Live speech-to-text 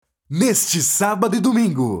Neste sábado e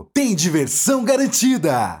domingo, tem diversão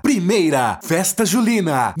garantida. Primeira Festa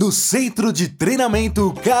Julina, no Centro de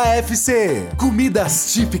Treinamento KFC.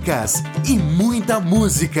 Comidas típicas e muita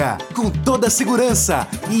música, com toda a segurança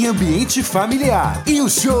em ambiente familiar. E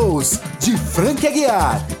os shows de Frank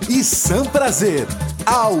Aguiar e Samprazer,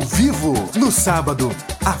 ao vivo. No sábado,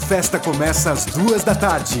 a festa começa às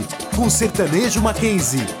 2h, com sertanejo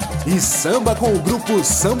Mackenzie e samba com o Grupo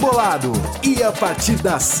Sambolado. E a partir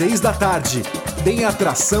das 6h, tem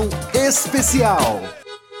atração especial.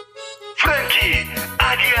 Frank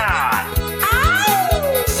Aguiar.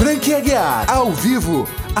 Frank Aguiar, ao vivo,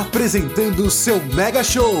 apresentando o seu mega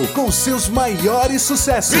show com seus maiores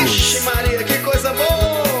sucessos. Vixe Maria, que coisa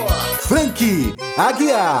boa! Frank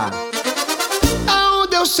Aguiar.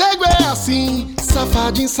 Aonde eu chego é assim,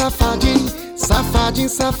 safadinho, safadinho, safadinho,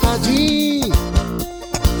 safadinho.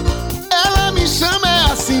 Ela me chama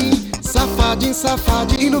é assim, safadinho,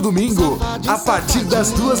 safadinho. E no domingo, a partir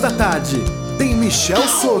das 2h, tem Michel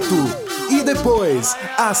Soto. E depois,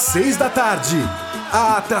 às 6h,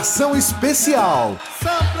 a atração especial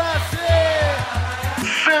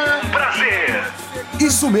Samprazer.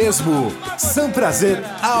 Isso mesmo, Samprazer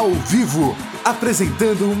ao vivo,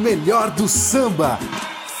 apresentando o melhor do samba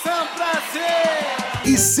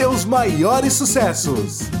e seus maiores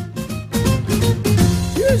sucessos.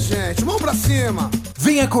 E gente, vamos pra cima.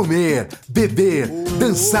 Venha comer, beber,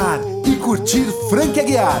 dançar e curtir Frank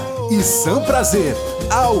Aguiar e Samprazer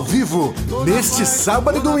ao vivo neste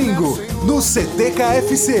sábado e domingo no CT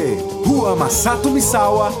KFC, Rua Massato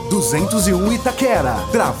Missawa, 201 Itaquera,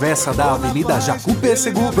 travessa da Avenida Jacu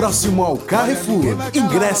Pêssego, próximo ao Carrefour.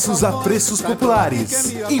 Ingressos a preços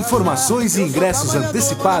populares. Informações e ingressos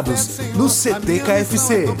antecipados no CT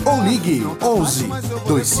KFC ou ligue 11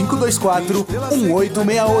 2524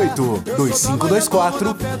 1868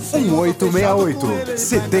 2524 1868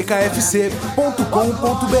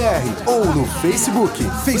 ctkfc.com.br ou no Facebook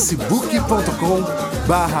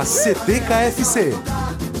facebook.com/ctkfc.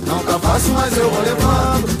 Não tá fácil, mas eu vou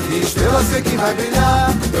levando. E estrela sei que vai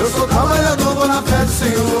brilhar. Eu sou trabalhador, vou na fé do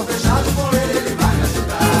Senhor. Fechado com ele vai me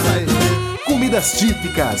ajudar. Comidas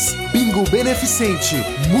típicas, bingo beneficente,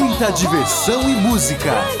 muita diversão e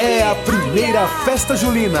música. É a primeira Festa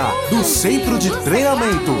Julina do Centro de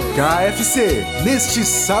Treinamento KFC. Neste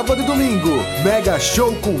sábado e domingo, mega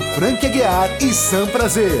show com Frank Aguiar e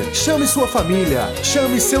Samprazer. Chame sua família,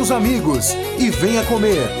 chame seus amigos e venha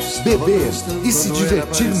comer, beber e se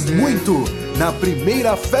divertir muito na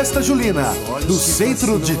primeira Festa Julina do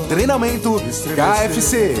Centro de Treinamento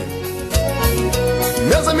KFC.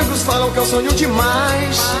 Meus amigos falam que eu sonho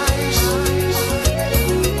demais.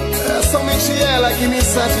 É somente ela que me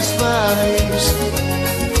satisfaz.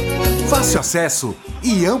 Fácil acesso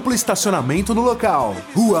e amplo estacionamento no local.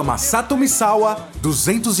 Rua Massato Missawa,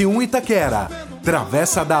 201 Itaquera,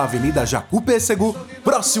 travessa da Avenida Jacu Pêssego,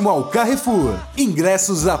 próximo ao Carrefour.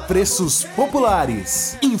 Ingressos a preços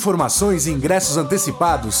populares. Informações e ingressos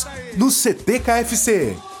antecipados no CT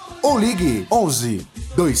KFC. Ou ligue 11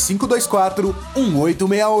 2524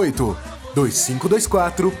 1868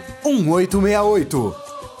 2524 1868.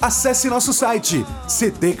 Acesse nosso site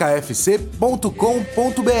ctkfc.com.br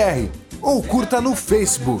ou curta no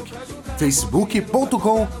Facebook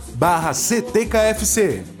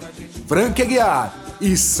facebook.com/ctkfc. Frank Aguiar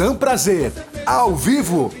e Samprazer ao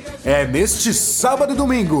vivo é neste sábado e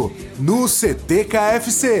domingo no CT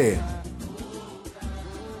KFC.